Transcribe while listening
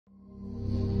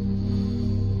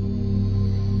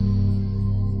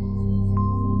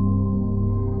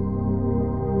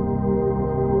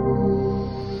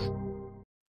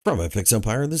From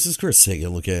FXEmpire, this is Chris taking a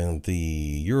look at the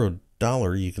euro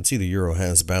dollar. You can see the euro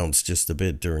has bounced just a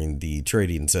bit during the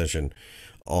trading session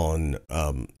on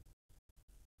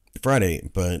Friday,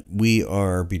 but we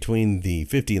are between the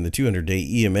 50 and the 200-day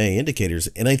EMA indicators,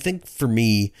 and I think for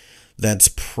me, that's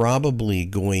probably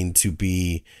going to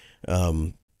be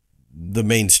the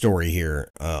main story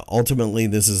here. Ultimately,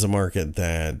 this is a market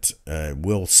that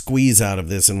will squeeze out of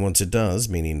this, and once it does,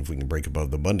 meaning if we can break above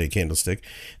the Monday candlestick,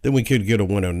 then we could go to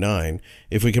 109.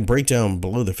 If we can break down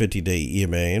below the 50-day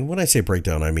EMA, and when I say break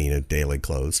down, I mean a daily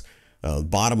close,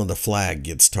 bottom of the flag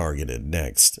gets targeted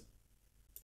next.